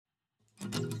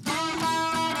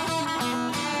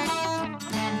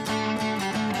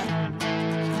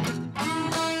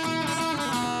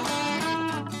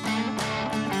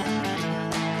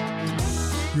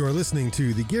listening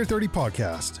to the Gear 30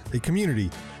 podcast, a community,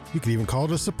 you could even call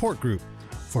it a support group,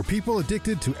 for people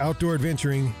addicted to outdoor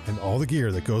adventuring and all the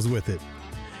gear that goes with it.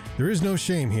 There is no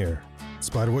shame here. In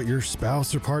spite of what your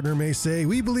spouse or partner may say,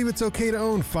 we believe it's okay to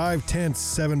own 5 tents,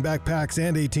 7 backpacks,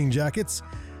 and 18 jackets.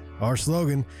 Our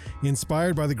slogan,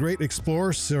 inspired by the great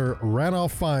explorer Sir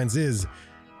Ranulph Fiennes, is,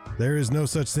 there is no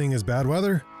such thing as bad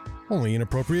weather, only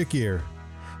inappropriate gear.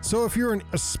 So if you're an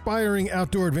aspiring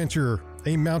outdoor adventurer,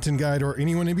 a mountain guide, or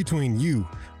anyone in between, you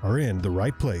are in the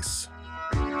right place.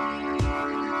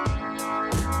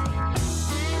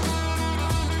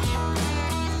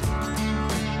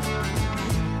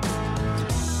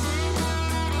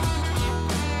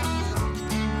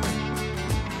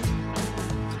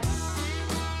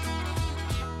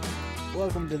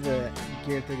 Welcome to the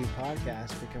Gear 30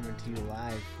 podcast. We're coming to you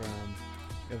live from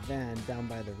a van down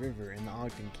by the river in the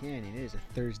Ogden Canyon. It is a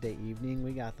Thursday evening.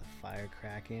 We got the fire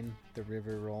cracking, the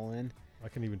river rolling. I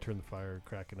can even turn the fire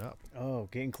cracking up. Oh,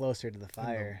 getting closer to the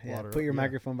fire. Yeah, put your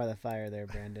microphone by the fire there,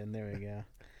 Brandon. There we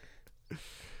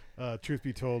go. Truth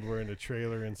be told, we're in a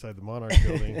trailer inside the Monarch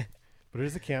building, but it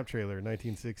is a camp trailer,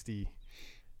 1960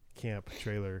 camp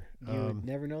trailer. You would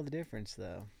never know the difference,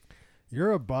 though.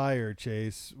 You're a buyer,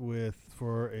 Chase,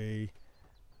 for a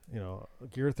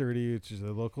Gear 30, which is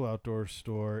a local outdoor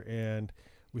store, and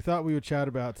we thought we would chat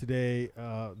about today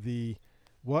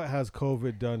what has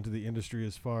COVID done to the industry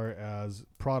as far as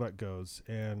product goes,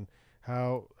 and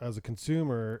how, as a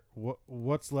consumer,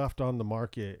 what's left on the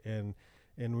market, and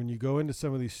when you go into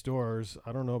some of these stores,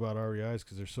 I don't know about REIs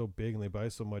because they're so big and they buy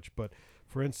so much, but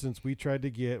for instance, we tried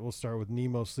to we'll start with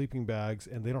Nemo sleeping bags,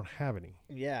 and they don't have any.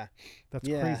 Yeah. That's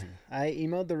crazy. I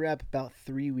emailed the rep about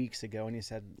 3 weeks ago, and he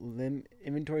said,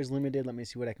 inventory is limited. Let me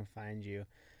see what I can find you.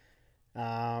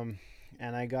 And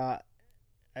I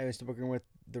was working with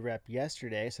the rep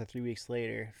yesterday, so 3 weeks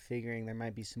later, figuring there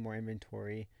might be some more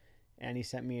inventory, and he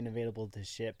sent me an available to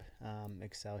ship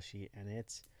Excel sheet, and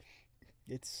it's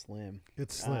slim.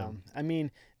 It's slim. I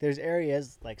mean, there's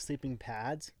areas like sleeping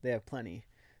pads, they have plenty.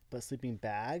 But sleeping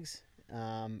bags,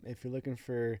 if you're looking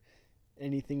for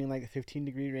anything in like the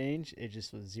 15-degree range, it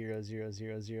just was 0, 0,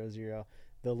 0, 0, 0.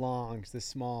 The longs, the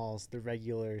smalls, the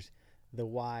regulars, the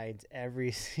wides,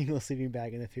 every single sleeping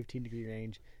bag in the 15-degree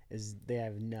range they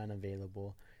have none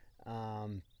available.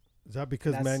 Is that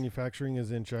because manufacturing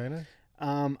is in China?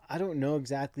 I don't know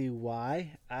exactly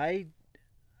why. I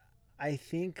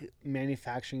think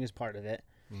manufacturing is part of it.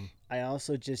 I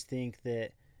also just think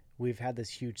that we've had this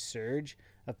huge surge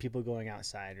of people going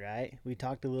outside, right? We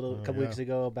talked a couple weeks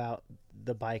ago about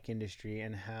the bike industry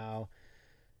and how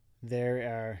there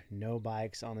are no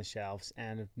bikes on the shelves,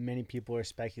 and many people are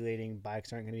speculating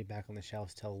bikes aren't going to be back on the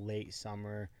shelves till late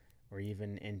summer or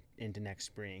even into next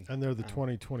spring. And they're the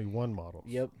 2021 models.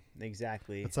 Yep,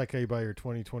 exactly. It's like how you buy your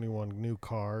 2021 new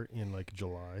car in like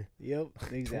July. Yep,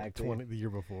 exactly. The year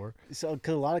before. So,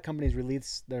 because a lot of companies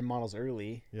release their models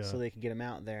early so they can get them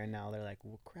out there, and now they're like,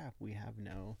 well, crap, we have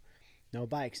no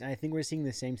bikes. And I think we're seeing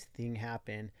the same thing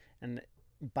happen, and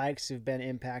bikes have been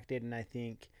impacted, and I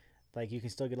think like you can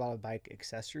still get a lot of bike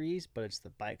accessories, but it's the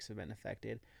bikes have been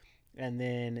affected. And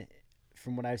then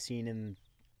from what I've seen in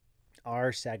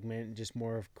our segment, just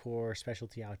more of core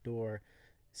specialty outdoor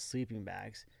sleeping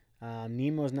bags.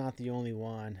 Nemo's not the only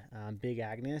one. Big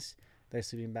Agnes, their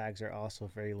sleeping bags are also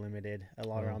very limited. A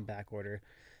lot are on back order.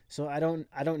 So I don't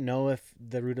know if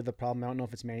the root of the problem, I don't know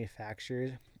if it's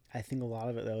manufactured. I think a lot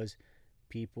of it though is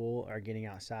people are getting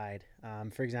outside.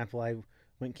 For example, I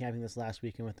went camping this last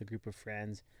weekend with a group of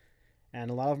friends, and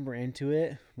a lot of them were into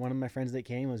it. One of my friends that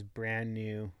came was brand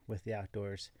new with the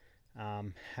outdoors.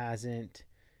 Hasn't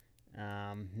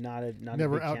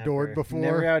never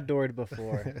outdoored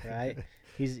before, right?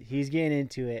 He's getting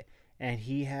into it, and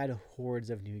he had hordes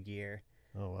of new gear.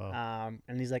 Oh wow.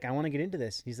 And he's like, I want to get into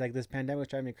this. He's like, this pandemic's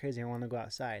driving me crazy. I want to go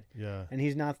outside. Yeah. And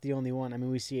he's not the only one. I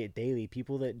mean, we see it daily.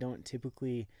 People that don't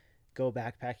typically go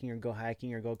backpacking or go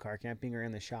hiking or go car camping are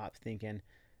in the shop thinking,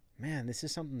 man, this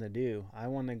is something to do. I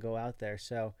want to go out there.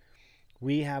 So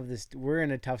we're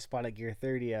in a tough spot at Gear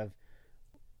 30 of,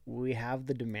 we have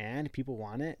the demand, people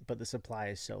want it, but the supply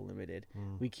is so limited.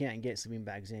 We can't get sleeping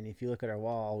bags in. If you look at our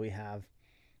wall, we have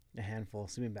a handful of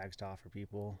sleeping bags to offer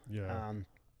people. Yeah.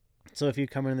 So if you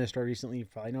come in the store recently,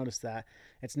 you've probably noticed that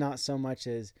it's not so much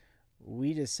as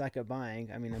we just suck at buying.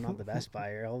 I mean, I'm not the best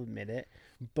buyer, I'll admit it,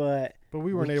 but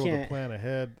we weren't able to plan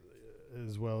ahead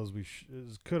as well as we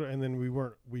could, and then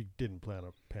we didn't plan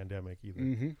a pandemic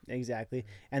either. Exactly.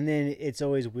 And then it's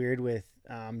always weird with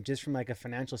just from like a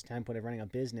financial standpoint of running a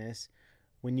business,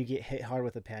 when you get hit hard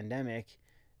with a pandemic,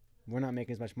 we're not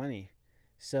making as much money.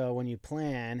 So when you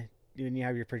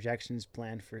have your projections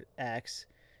planned for X,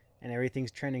 and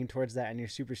everything's trending towards that, and you're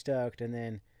super stoked, and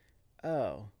then,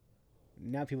 oh,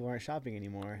 now people aren't shopping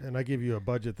anymore. And I give you a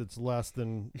budget that's less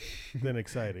than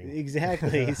exciting.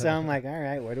 Exactly. So I'm like, all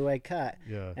right, where do I cut?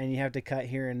 Yeah. And you have to cut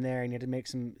here and there, and you have to make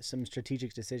some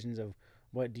strategic decisions of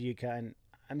what do you cut. And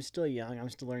I'm still young. I'm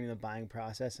still learning the buying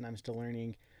process, and I'm still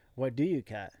learning what do you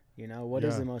cut. What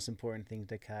is the most important thing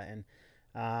to cut?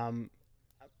 And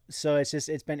so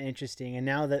it's been interesting. And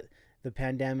now that the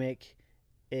pandemic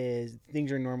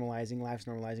things are normalizing, life's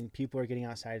normalizing, people are getting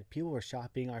outside, people are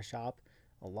shopping our shop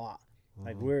a lot.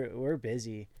 Like we're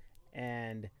busy,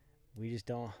 and we just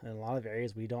don't, in a lot of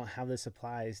areas, we don't have the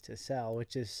supplies to sell,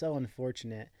 which is so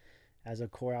unfortunate as a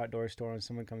core outdoor store. When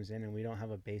someone comes in and we don't have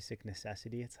a basic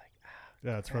necessity, it's like,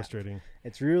 yeah, it's frustrating.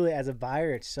 It's really, as a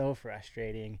buyer, it's so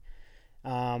frustrating.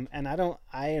 And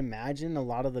I imagine a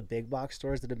lot of the big box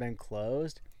stores that have been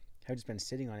closed have just been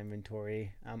sitting on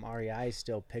inventory. REI is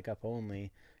still pickup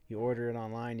only. You order it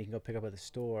online, you can go pick up at the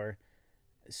store.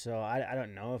 So I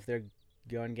don't know if they're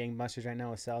going gangbusters right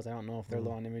now with sales. I don't know if they're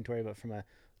low on inventory, but from a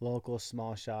local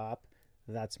small shop,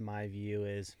 that's my view.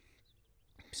 Is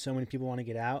so many people want to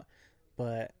get out,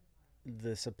 but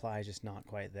the supply is just not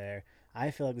quite there. I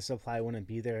feel like the supply wouldn't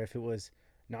be there if it was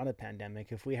not a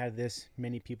pandemic. If we had this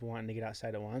many people wanting to get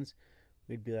outside at once,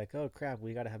 we'd be like, oh crap,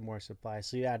 we got to have more supply.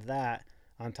 So you add that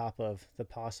on top of the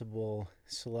possible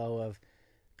slow of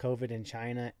COVID in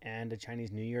China and a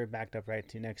Chinese New Year backed up right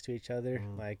next to each other.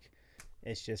 Like,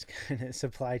 it's just kind of,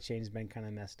 supply chain's been kind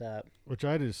of messed up. Which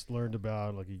I just learned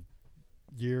about like a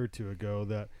year or two ago,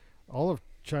 that all of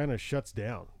China shuts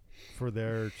down for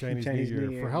their Chinese New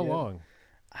Year. For how long?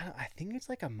 I think it's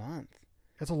like a month.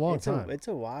 That's a long time. It's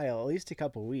a while, at least a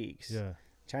couple weeks. Yeah.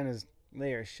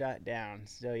 They are shut down.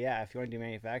 So yeah, if you want to do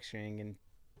manufacturing, and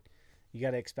you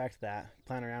got to expect that,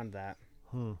 plan around that.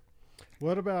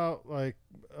 What about like,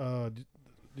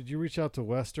 did you reach out to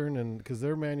Western, and because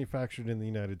they're manufactured in the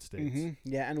United States?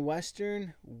 Yeah, and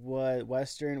Western,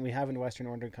 we have a Western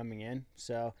order coming in.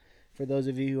 So for those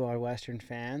of you who are Western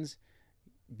fans,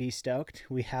 be stoked.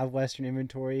 We have Western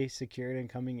inventory secured and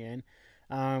coming in.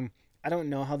 I don't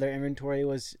know how their inventory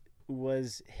was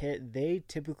hit. They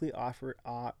typically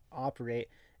operate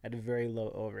at a very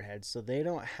low overhead, so they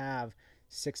don't have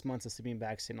 6 months of sleeping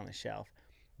bags sitting on the shelf.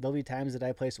 There'll be times that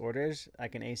I place orders,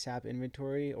 like an ASAP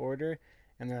inventory order,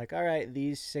 and they're like, all right,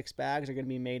 these 6 bags are going to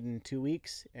be made in 2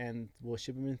 weeks, and we'll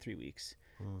ship them in 3 weeks.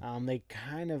 They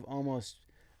kind of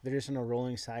they're just on a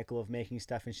rolling cycle of making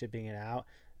stuff and shipping it out.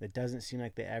 It doesn't seem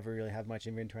like they ever really have much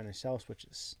inventory on their shelves, which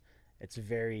is, it's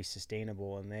very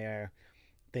sustainable, and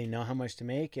they know how much to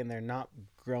make, and they're not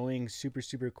growing super,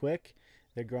 super quick.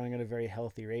 They're growing at a very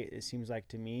healthy rate, it seems like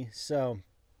to me. So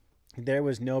there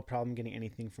was no problem getting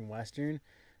anything from Western.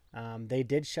 They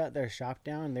did shut their shop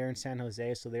down. They're in San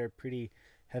Jose, so they're pretty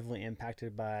heavily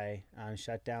impacted by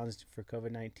shutdowns for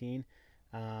COVID-19.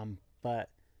 But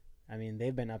I mean,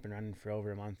 they've been up and running for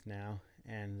over a month now,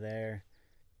 and they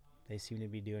seem to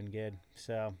be doing good.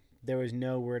 So there was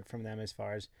no word from them as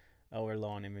far as, oh, we're low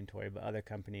on inventory. But other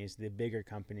companies, the bigger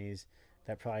companies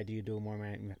that probably do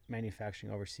more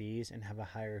manufacturing overseas and have a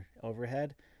higher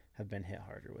overhead, have been hit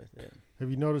harder with it. Have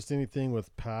you noticed anything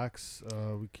with packs?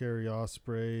 We carry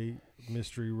Osprey,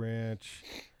 Mystery Ranch.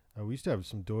 We used to have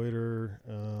some Deuter,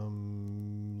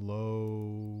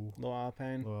 low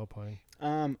Alpine.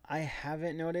 I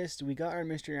haven't noticed. We got our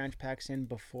Mystery Ranch packs in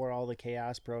before all the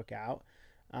chaos broke out.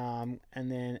 And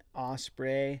then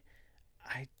Osprey,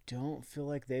 I don't feel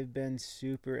like they've been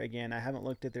super. Again, I haven't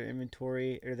looked at their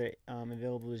inventory or their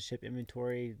available to ship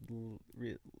inventory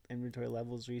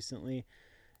levels recently.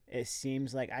 It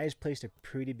seems like I just placed a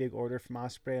pretty big order from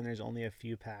Osprey, and there's only a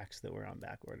few packs that were on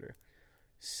back order.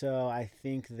 So I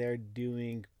think they're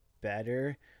doing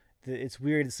better. It's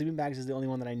weird. The sleeping bags is the only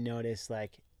one that I noticed,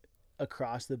 like,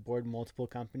 across the board, multiple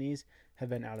companies have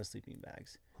been out of sleeping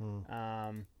bags.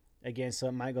 Again, so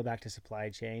it might go back to supply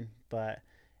chain, but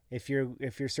if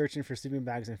you're searching for sleeping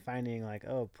bags and finding like,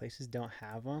 oh, places don't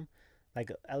have them,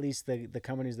 like at least the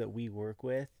companies that we work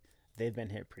with, they've been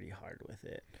hit pretty hard with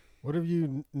it. What have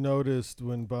you noticed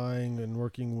when buying and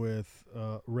working with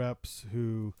reps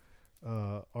who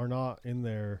are not in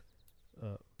there?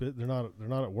 They're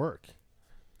not at work.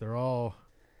 They're all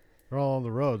on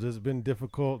the roads. Has it been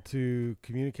difficult to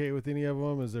communicate with any of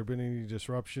them? Has there been any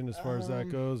disruption as far as that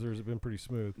goes, or has it been pretty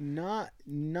smooth? Not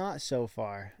so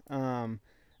far.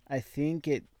 I think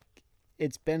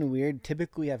it's been weird.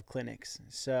 Typically, we have clinics,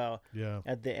 so yeah.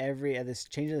 At this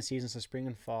change of the season, so spring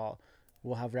and fall,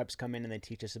 we'll have reps come in and they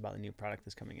teach us about the new product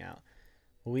that's coming out.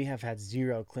 Well, we have had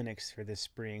 0 clinics for this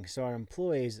spring. So our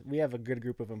employees, we have a good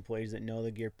group of employees that know the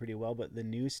gear pretty well, but the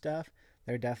new stuff,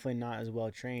 they're definitely not as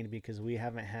well trained because we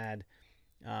haven't had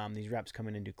these reps come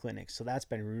in and do clinics. So that's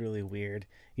been really weird.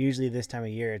 Usually this time of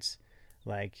year, it's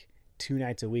like 2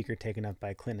 nights a week are taken up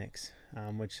by clinics,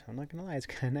 which I'm not going to lie, it's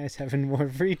kind of nice having more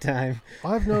free time.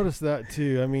 I've noticed that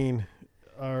too. I mean,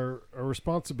 our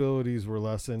responsibilities were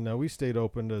lessened. Now we stayed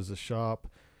open as a shop.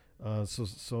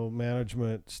 So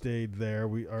management stayed there.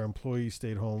 Our employees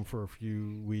stayed home for a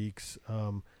few weeks.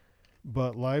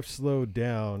 But life slowed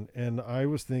down, and I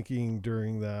was thinking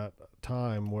during that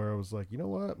time where I was like, you know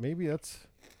what, maybe it's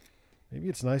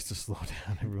nice to slow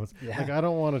down every once. Yeah. Like, I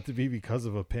don't want it to be because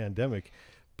of a pandemic,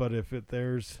 but if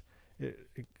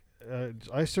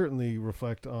I certainly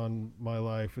reflect on my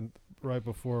life and right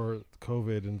before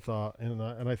COVID and thought, and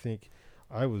I think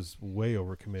I was way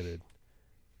overcommitted,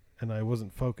 and I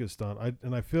wasn't focused on.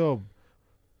 I feel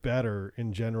better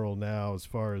in general now as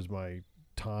far as my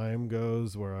time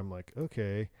goes, where I'm like,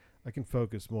 okay, I can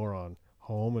focus more on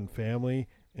home and family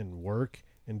and work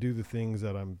and do the things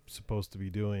that I'm supposed to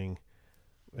be doing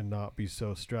and not be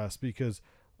so stressed, because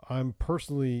I'm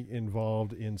personally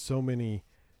involved in so many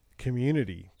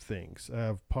community things. I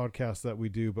have podcasts that we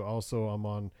do, but also I'm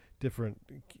on different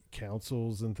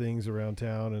councils and things around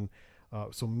town, and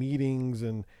so meetings,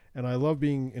 and I love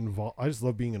being involved. I just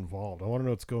love being involved. I want to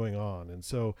know what's going on. And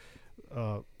so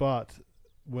but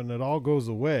when it all goes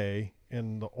away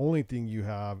and the only thing you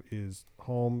have is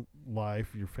home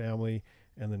life, your family,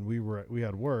 and then we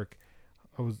had work,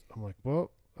 I'm like,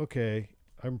 well, okay,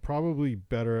 I'm probably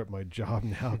better at my job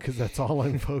now because that's all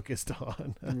I'm focused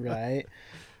on. Right.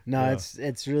 No, yeah.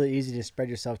 It's really easy to spread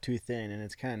yourself too thin, and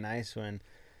it's kind of nice when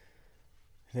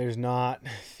there's not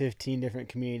 15 different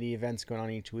community events going on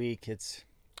each week.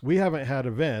 We haven't had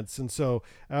events, and so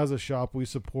as a shop, we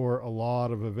support a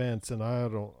lot of events,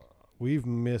 and we've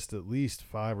missed at least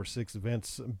 5 or 6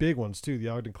 events, big ones too. The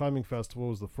Ogden Climbing Festival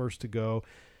was the first to go,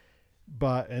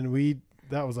 that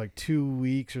was like 2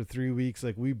 weeks or 3 weeks.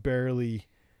 Like, we barely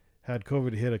had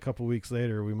COVID hit. A couple weeks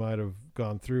later, we might have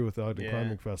gone through with the Ogden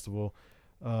Climbing Festival.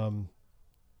 About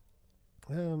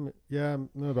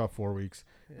 4 weeks.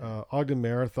 Yeah. Ogden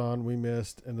Marathon we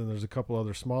missed, and then there's a couple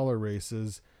other smaller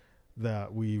races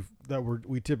that we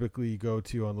typically go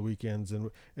to on the weekends. And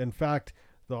in fact,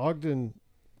 the Ogden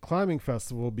Climbing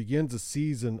Festival begins a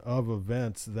season of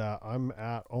events that I'm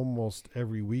at almost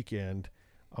every weekend.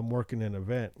 I'm working an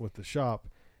event with the shop,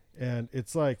 and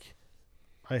it's like,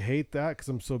 I hate that because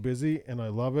I'm so busy, and I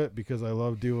love it because I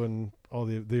love doing all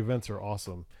the events are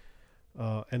awesome.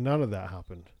 And none of that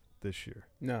happened this year.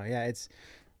 No, yeah,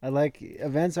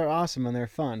 events are awesome and they're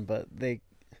fun, but they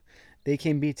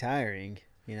can be tiring,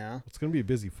 you know? It's going to be a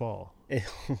busy fall.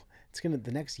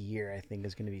 The next year, I think,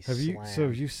 is going to be have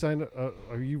you signed up?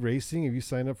 Are you racing? Have you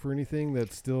signed up for anything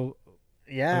that's still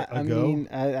I mean,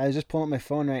 I was just pulling up my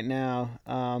phone right now.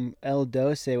 El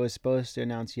Dose was supposed to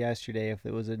announce yesterday if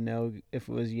it was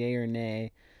yay or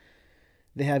nay.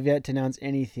 They have yet to announce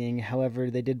anything. However,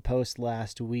 they did post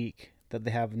last week that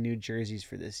they have new jerseys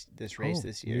for this race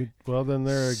this year. Well, then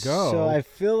there you go. So I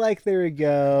feel like there we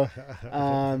go.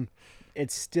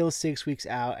 It's still 6 weeks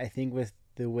out. I think with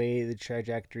the way the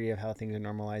trajectory of how things are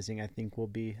normalizing, I think it'll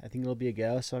be a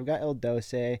go. So I've got El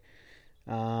Dose.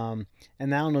 And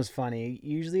that one was funny.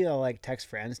 Usually I'll like text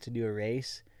friends to do a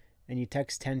race, and you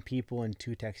text 10 people and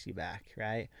 2 text you back,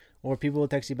 right? Or people will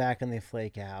text you back and they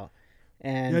flake out.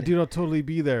 And yeah, dude, I'll totally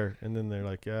be there. And then they're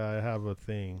like, yeah, I have a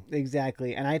thing.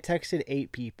 Exactly. And I texted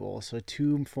 8 people, so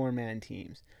 2 4-man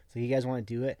teams. So you guys want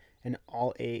to do it? And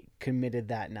all 8 committed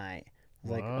that night. I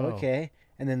was like, okay.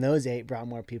 And then those 8 brought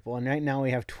more people. And right now we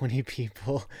have 20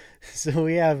 people. So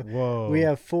we have 4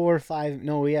 or 5.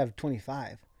 No, we have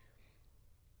 25.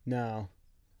 No.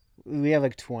 We have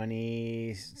like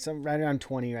 20, right around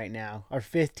 20 right now. Our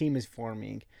 5th team is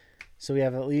forming. So we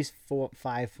have at least 5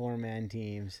 4-man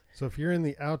teams. So if you're in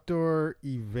the outdoor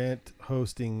event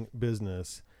hosting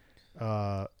business,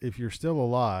 if you're still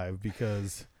alive,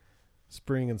 because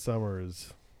spring and summer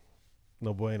is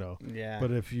no bueno. Yeah. But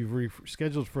if you've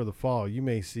scheduled for the fall, you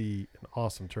may see an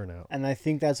awesome turnout. And I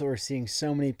think that's what we're seeing.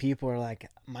 So many people are like,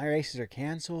 my races are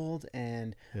canceled,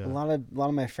 and a lot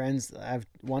of my friends. I have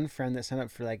one friend that signed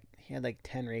up for he had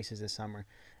 10 races this summer,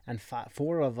 and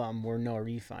 4 of them were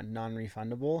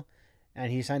non-refundable. And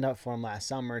he signed up for them last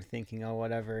summer thinking, oh,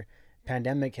 whatever,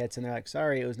 pandemic hits, and they're like,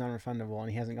 sorry, it was non-refundable,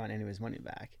 and he hasn't gotten any of his money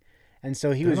back. And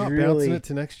so he was not really bouncing it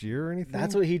to next year or anything.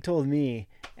 That's what he told me,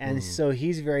 and so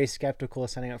he's very skeptical of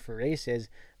signing up for races.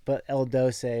 But El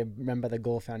Dose, run by the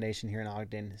Goal Foundation here in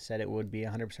Ogden, said it would be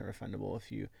 100% refundable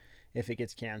if it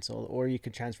gets canceled, or you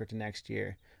could transfer it to next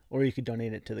year, or you could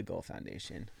donate it to the Goal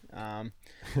Foundation.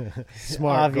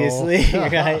 Smart, obviously.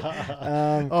 Right?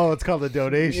 Oh, it's called a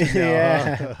donation now.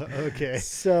 Yeah. Huh? Okay.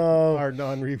 So our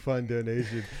non-refund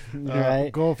donation.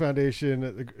 Right. Goal Foundation,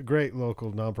 a great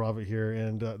local nonprofit here,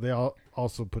 and they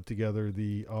also put together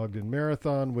the Ogden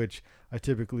Marathon, which I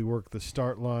typically work the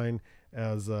start line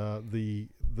as the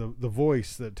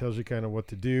voice that tells you kind of what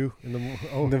to do in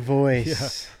the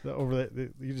voice. Yeah,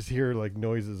 you just hear like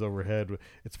noises overhead.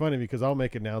 It's funny because I'll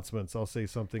make announcements. I'll say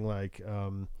something like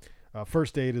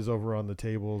first aid is over on the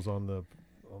tables on the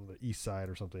east side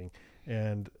or something,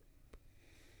 and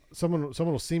someone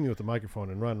will see me with the microphone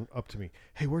and run up to me.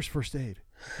 Hey, where's first aid?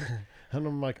 And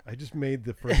I'm like, I just made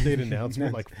the first aid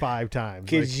announcement like 5 times.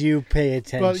 Because you pay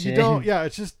attention. But you don't. Yeah,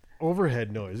 it's just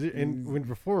overhead noise. And when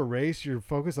before a race, you're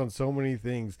focused on so many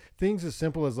things as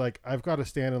simple as like, I've got to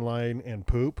stand in line and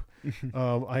poop.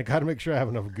 I got to make sure I have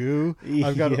enough goo.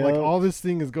 I've got like all this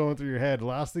thing is going through your head. The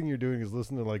last thing you're doing is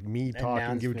listen to like me talk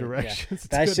and give directions.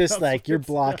 Yeah. That's just like you're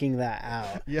blocking that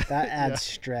out. Yeah, that adds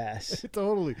stress.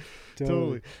 Totally.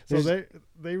 So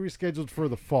they rescheduled for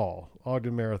the fall.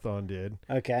 Ogden Marathon did.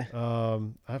 Okay. I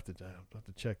have to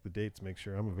check the dates, make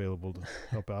sure I'm available to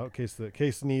help out in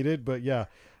case needed. But yeah,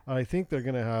 I think they're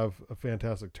going to have a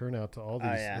fantastic turnout to all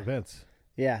these events.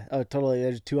 Yeah. Oh, totally.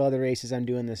 There's 2 other races I'm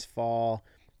doing this fall,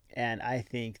 and I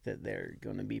think that they're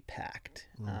going to be packed.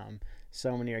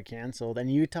 So many are canceled,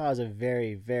 and Utah is a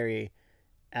very, very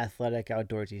athletic,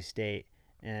 outdoorsy state,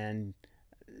 and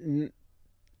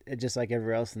just like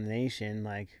everywhere else in the nation,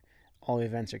 like all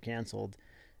events are canceled,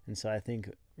 and so I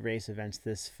think race events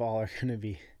this fall are going to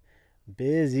be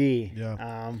busy.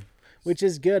 Yeah. Which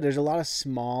is good. There's a lot of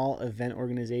small event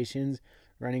organizations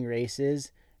running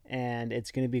races, and it's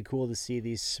going to be cool to see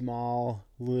these small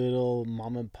little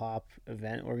mom and pop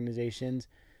event organizations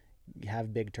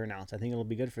have big turnouts. I think it'll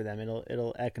be good for them.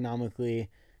 It'll economically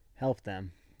help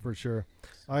them. For sure.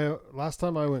 Last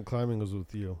time I went climbing was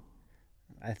with you.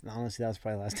 Honestly, that was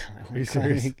probably the last time I went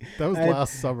climbing. That was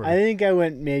last summer. I think I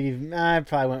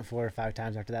probably went 4 or 5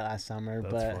 times after that last summer.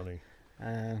 That's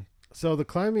funny. So the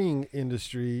climbing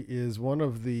industry is one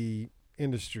of the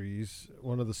industries,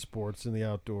 one of the sports in the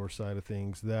outdoor side of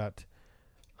things that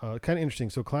kind of interesting.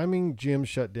 So climbing gyms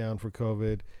shut down for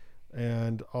COVID,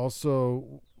 and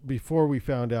also before we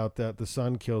found out that the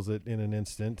sun kills it in an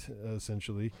instant,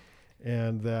 essentially,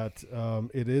 and that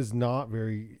it is not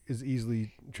is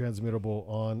easily transmittable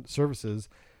on surfaces.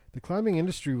 The climbing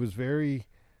industry was a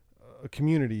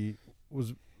community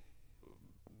was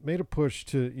made a push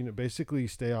to basically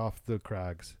stay off the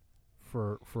crags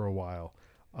for a while.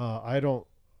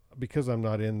 Because I'm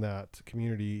not in that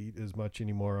community as much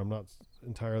anymore, I'm not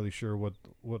entirely sure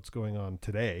what's going on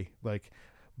today.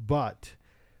 But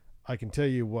I can tell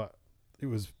you it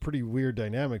was pretty weird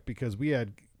dynamic, because we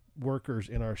had workers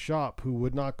in our shop who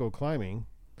would not go climbing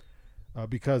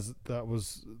because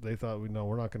they thought, no,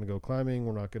 we're not going to go climbing.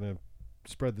 We're not going to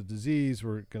spread the disease.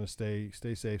 We're going to stay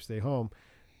safe, stay home.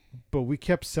 But we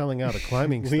kept selling out of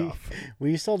climbing stuff.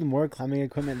 We sold more climbing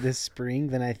equipment this spring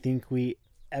than I think we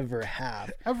ever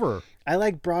have. Ever.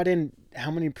 I brought in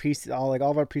how many all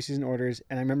of our preseason orders,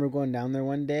 and I remember going down there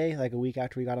one day, like a week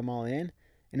after we got them all in,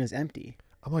 and it was empty.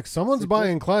 I'm like, someone's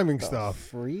buying climbing stuff.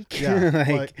 Freak.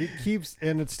 Yeah. It keeps,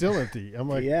 and it's still empty. I'm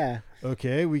like, yeah.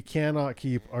 Okay, we cannot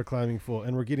keep our climbing full,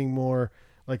 and we're getting more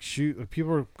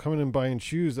people are coming and buying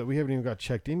shoes that we haven't even got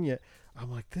checked in yet.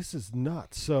 I'm like, this is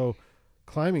nuts. So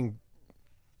climbing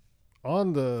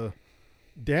on the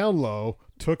down low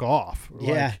took off.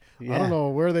 Yeah. I don't know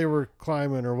where they were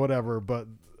climbing or whatever,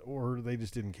 or they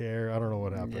just didn't care. I don't know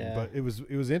what happened, but it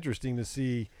was interesting to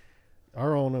see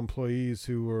our own employees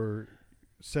who were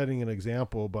setting an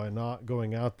example by not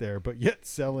going out there, but yet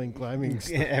selling climbing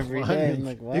stuff, every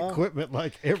day.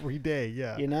 Equipment every day.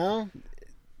 Yeah.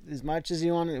 As much as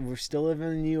you want to, we're still living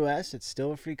in the U.S. It's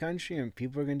still a free country, and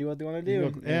people are going to do what they want to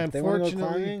do. And if they want to go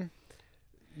climbing,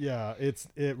 yeah,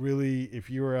 it really, if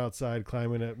you were outside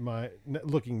climbing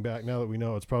looking back now that we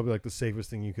know, it's probably like the safest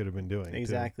thing you could have been doing.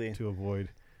 Exactly. To avoid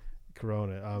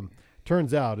Corona.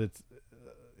 Turns out it's,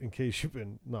 in case you've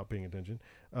been not paying attention,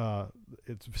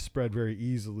 it's spread very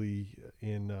easily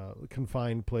in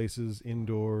confined places,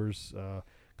 indoors,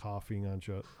 coughing on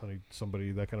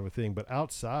somebody, that kind of a thing. But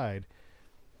outside,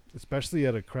 especially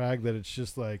at a crag that it's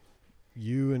just like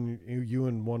you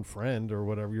and one friend or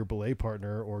whatever, your belay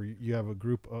partner, or you have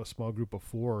a small group of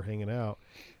 4 hanging out.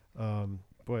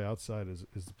 Boy, outside is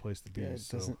the place to be. Yeah,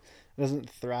 it doesn't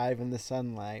thrive in the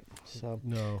sunlight. So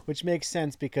no, which makes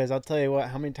sense, because I'll tell you what,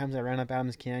 how many times I ran up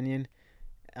Adams Canyon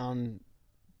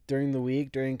during the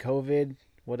week, during COVID,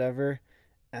 whatever,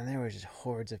 and there was just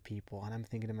hordes of people, and I'm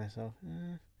thinking to myself,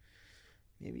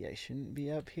 maybe I shouldn't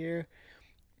be up here,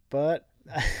 but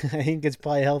I think it's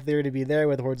probably healthier to be there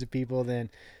with hordes of people than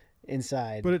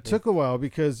inside. But it took a while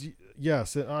because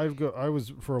yes, I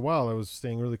was for a while I was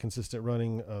staying really consistent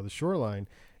running the shoreline,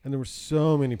 and there were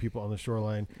so many people on the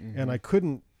shoreline, and I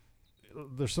couldn't.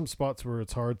 There's some spots where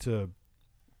it's hard to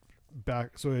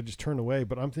back, so I just turned away.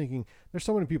 But I'm thinking there's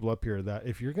so many people up here that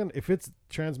if it's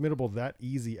transmittable that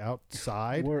easy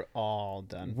outside, we're all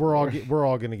done. We're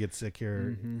all gonna get sick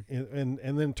here,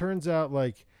 and then turns out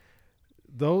like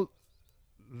though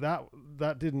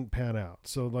that didn't pan out.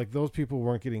 So like those people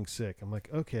weren't getting sick. I'm like,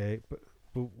 okay, but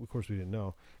of course we didn't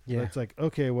know. Yeah, but it's like,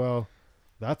 okay, well,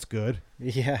 that's good.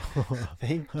 Yeah,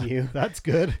 thank you. That's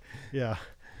good. Yeah.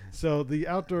 So the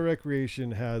outdoor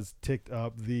recreation has ticked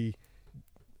up.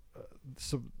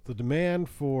 So the demand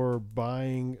for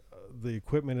buying the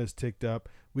equipment has ticked up.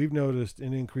 We've noticed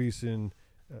an increase in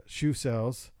shoe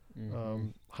sales,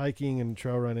 hiking and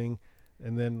trail running,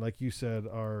 and then like you said,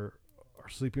 our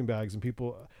sleeping bags and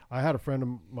people. I had a friend of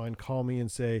mine call me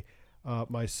and say,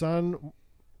 my son,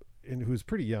 who's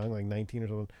pretty young, like 19 or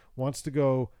something, wants to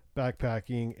go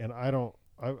backpacking, and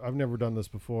I've never done this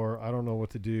before. I don't know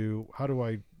what to do. How do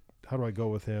I go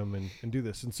with him and do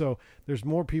this? And so there's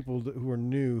more people who are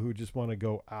new who just want to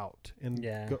go out and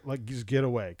just get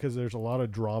away, because there's a lot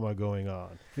of drama going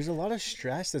on. There's a lot of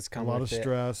stress that's coming. A lot of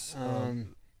stress.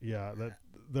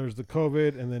 There's the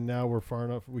COVID, and then now we're far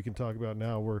enough. We can talk about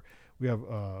now we have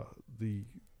the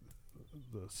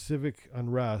civic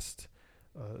unrest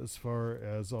as far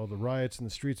as all the riots in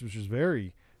the streets, which is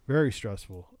very, very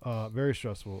stressful,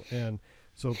 and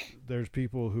so there's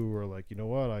people who are like, you know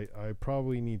what, I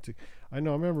probably need to. I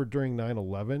remember during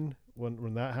 9/11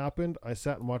 when that happened, I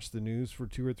sat and watched the news for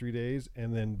 2 or 3 days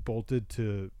and then bolted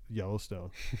to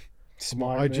Yellowstone.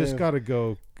 Smart. I just got to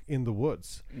go in the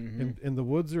woods, and the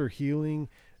woods are healing.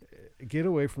 Get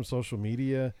away from social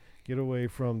media, get away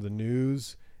from the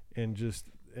news, and just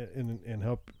and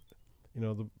help.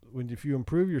 If you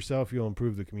improve yourself, you'll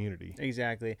improve the community.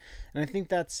 Exactly. And I think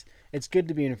it's good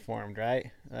to be informed,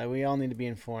 right? We all need to be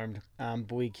informed,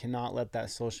 but we cannot let that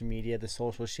social media, the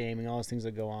social shaming, all those things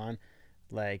that go on,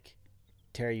 like,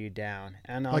 tear you down.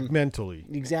 And like mentally.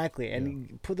 Exactly.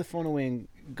 And put the phone away and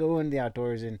go into the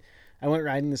outdoors. And I went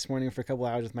riding this morning for a couple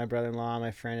hours with my brother-in-law,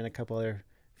 my friend, and a couple other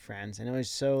friends. And it was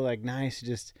so like nice to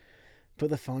just put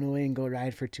the phone away and go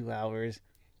ride for 2 hours.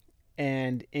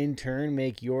 And in turn,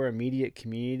 make your immediate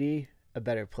community a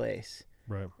better place.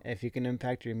 Right. If you can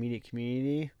impact your immediate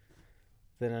community,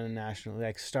 then on a national,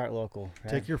 like, start local.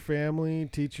 Right? Take your family,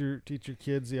 teach your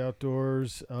kids the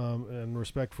outdoors, and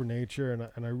respect for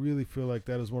nature. And I really feel like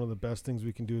that is one of the best things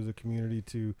we can do as a community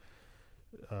to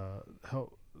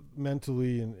help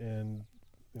mentally and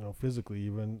physically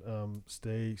even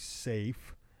stay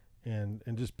safe and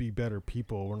just be better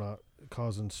people. We're not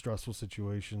causing stressful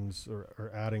situations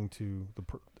or adding to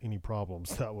any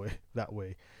problems that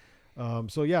way.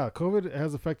 So yeah, COVID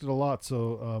has affected a lot.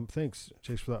 So thanks,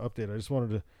 Chase, for that update. I just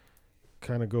wanted to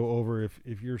kind of go over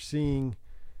if you're seeing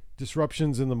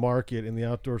disruptions in the market, in the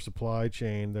outdoor supply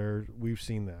chain, we've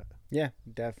seen that. Yeah,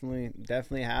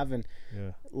 definitely have. And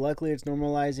luckily it's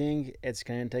normalizing. It's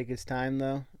going to take its time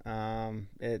though.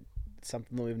 It's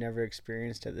something that we've never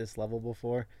experienced at this level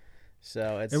before.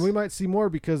 So and we might see more,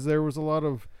 because there was a lot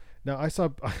of. Now I saw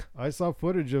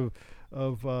footage of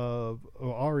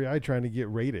REI trying to get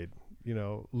raided,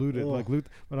 looted,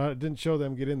 but I didn't show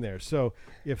them get in there. So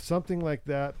if something like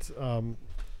that,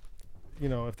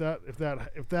 if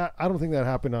that, I don't think that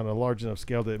happened on a large enough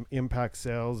scale to impact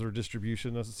sales or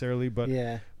distribution necessarily, but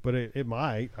it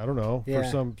might. I don't know, for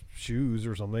some shoes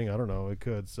or something. I don't know. It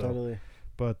could. So totally.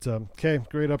 But okay,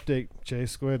 great update,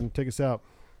 Chase. Go ahead and take us out.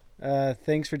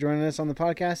 Thanks for joining us on the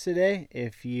podcast today.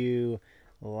 If you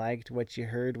liked what you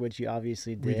heard, which you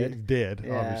obviously did.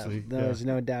 Obviously. There's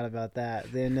no doubt about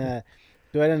that. Then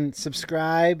go ahead and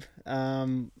subscribe,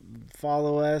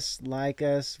 follow us, like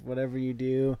us, whatever you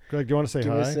do. Greg, do you want to say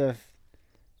hi?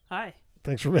 Hi.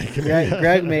 Thanks for making it.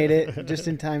 Greg made it just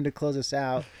in time to close us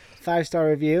out. 5-star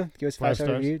review. Give us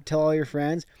 5-star review. Tell all your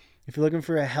friends. If you're looking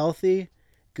for a healthy,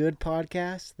 good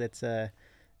podcast that's going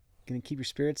to keep your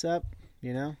spirits up,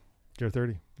 Gear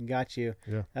 30. Got you.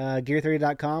 Yeah.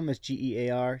 Gear30.com is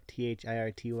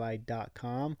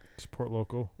GEARTHIRTY.com. Support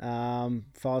local.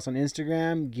 Follow us on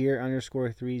Instagram,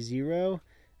 gear_30.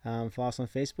 Follow us on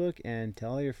Facebook, and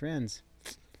tell all your friends.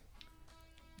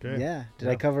 Okay. Yeah. Did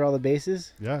I cover all the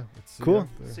bases? Yeah. Cool.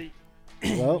 See,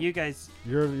 well, you guys.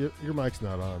 Your mic's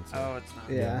not on. So. Oh, it's not.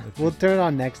 Yeah. We'll turn it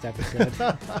on next episode.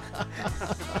 I'll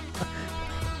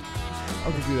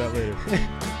do that later.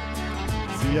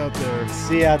 See you out there.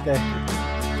 See you out there.